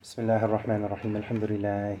بسم الله الرحمن الرحيم الحمد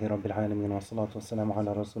لله رب العالمين والصلاة والسلام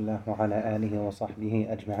على رسول الله وعلى آله وصحبه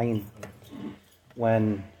أجمعين.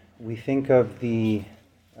 When we think of the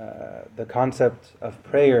concept of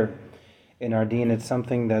prayer in our deen, it's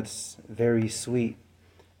something that's very sweet.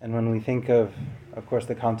 And when we think of course,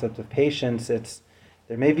 the concept of patience,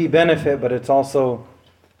 there may be benefit, but it's also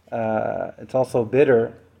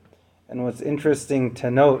bitter. And what's interesting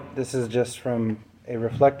to note, this is just from a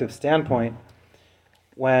reflective standpoint,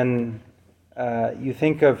 when you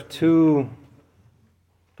think of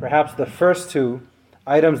perhaps the first two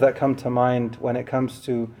items that come to mind when it comes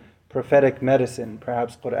to prophetic medicine,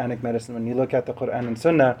 perhaps Quranic medicine, when you look at the Quran and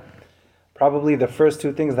Sunnah, probably the first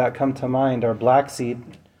two things that come to mind are black seed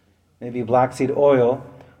oil,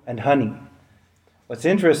 and honey. What's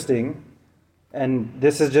interesting, and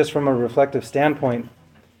this is just from a reflective standpoint,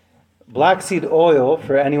 black seed oil,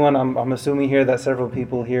 for anyone, I'm assuming here that several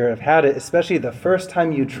people here have had it, especially the first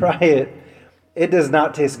time you try it, it does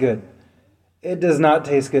not taste good. It does not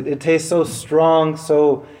taste good. It tastes so strong,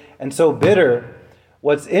 so bitter.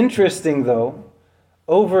 What's interesting though,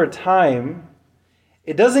 over time,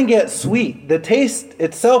 it doesn't get sweet. The taste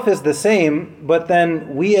itself is the same, but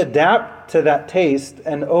then we adapt to that taste,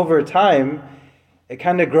 and over time, it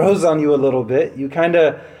kind of grows on you a little bit. You kind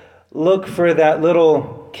of look for that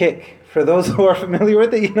little kick. For those who are familiar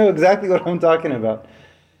with it, you know exactly what I'm talking about.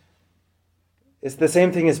 It's the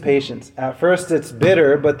same thing as patience. At first it's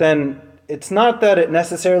bitter, but then it's not that it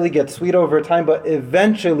necessarily gets sweet over time, but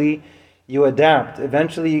eventually you adapt.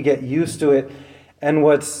 Eventually you get used to it. And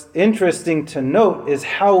what's interesting to note is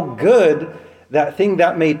how good that thing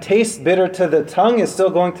that may taste bitter to the tongue is still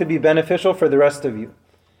going to be beneficial for the rest of you.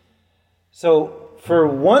 So for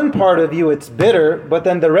one part of you it's bitter, but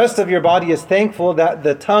then the rest of your body is thankful that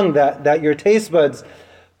the tongue, that your taste buds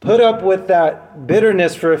put up with that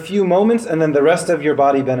bitterness for a few moments, and then the rest of your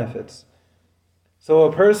body benefits. So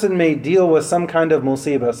a person may deal with some kind of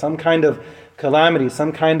musibah, some kind of calamity,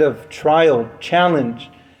 some kind of trial,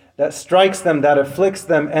 challenge that strikes them, that afflicts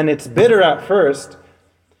them, and it's bitter at first,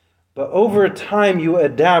 but over time you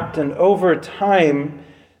adapt, and over time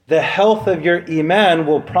the health of your iman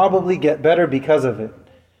will probably get better because of it.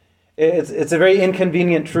 It's a very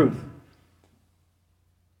inconvenient truth.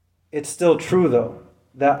 It's still true though,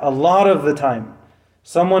 that a lot of the time,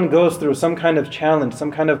 someone goes through some kind of challenge,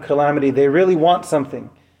 some kind of calamity, they really want something,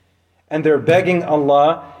 and they're begging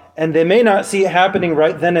Allah, and they may not see it happening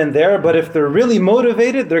right then and there, but if they're really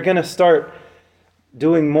motivated, they're going to start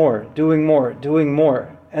doing more.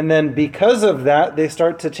 And then because of that, they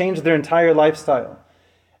start to change their entire lifestyle.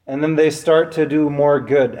 And then they start to do more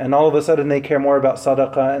good. And all of a sudden they care more about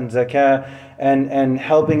sadaqah and zakah and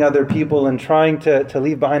helping other people and trying to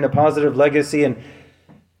leave behind a positive legacy. And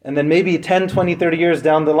then maybe 10, 20, 30 years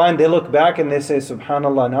down the line, they look back and they say,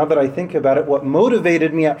 subhanAllah, now that I think about it, what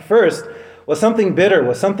motivated me at first was something bitter,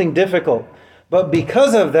 was something difficult. But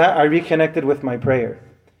because of that, I reconnected with my prayer.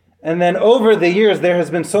 And then over the years, there has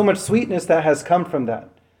been so much sweetness that has come from that.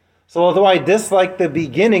 So although I dislike the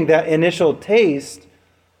beginning, that initial taste,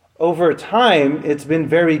 over time, it's been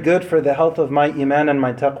very good for the health of my iman and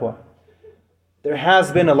my taqwa. There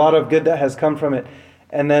has been a lot of good that has come from it.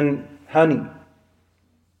 And then honey,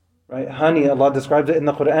 right? Honey, Allah describes it in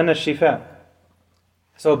the Quran as shifa.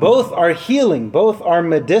 So both are healing, both are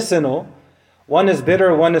medicinal. One is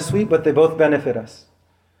bitter, one is sweet, but they both benefit us.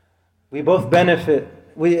 We both benefit.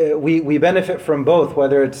 We benefit from both,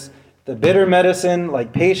 whether it's the bitter medicine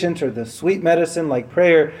like patience or the sweet medicine like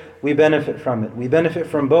prayer. We benefit from it. We benefit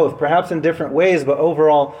from both, perhaps in different ways, but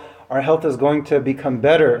overall our health is going to become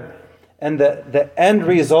better. And the end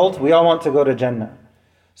result, we all want to go to Jannah.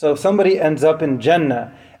 So if somebody ends up in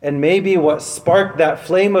Jannah, and maybe what sparked that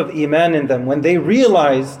flame of iman in them, when they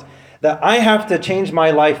realized that I have to change my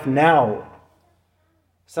life now.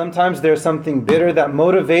 Sometimes there's something bitter that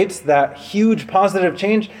motivates that huge positive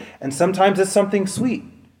change, and sometimes it's something sweet.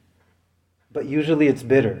 But usually it's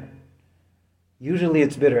bitter. Usually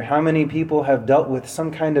it's bitter. How many people have dealt with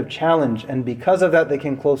some kind of challenge, and because of that they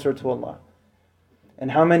came closer to Allah?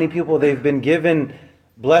 And how many people they've been given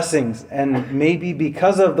blessings, and maybe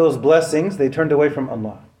because of those blessings they turned away from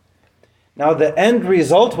Allah. Now the end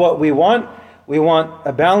result, what we want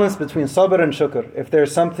a balance between sabr and shukr. If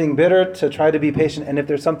there's something bitter, to try to be patient, and if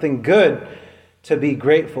there's something good, to be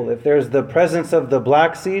grateful. If there's the presence of the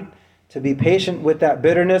black seed, to be patient with that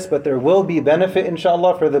bitterness, but there will be benefit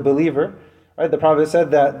inshallah for the believer. Right? The Prophet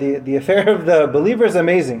said that the affair of the believer is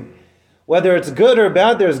amazing. Whether it's good or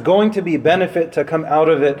bad, there's going to be benefit to come out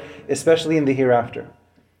of it, especially in the hereafter.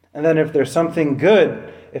 And then if there's something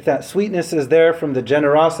good, if that sweetness is there from the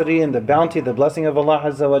generosity and the bounty, the blessing of Allah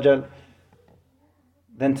Azza wa Jal,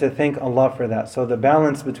 than to thank Allah for that. So the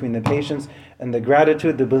balance between the patience and the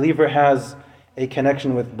gratitude, the believer has a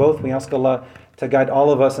connection with both. We ask Allah to guide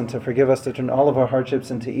all of us and to forgive us, to turn all of our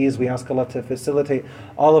hardships into ease. We ask Allah to facilitate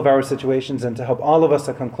all of our situations and to help all of us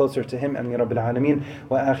to come closer to Him. Ameen Rabbil Alameen.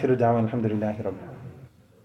 Wa akhiru da'wan alhamdulillahi Rabbil Alameen.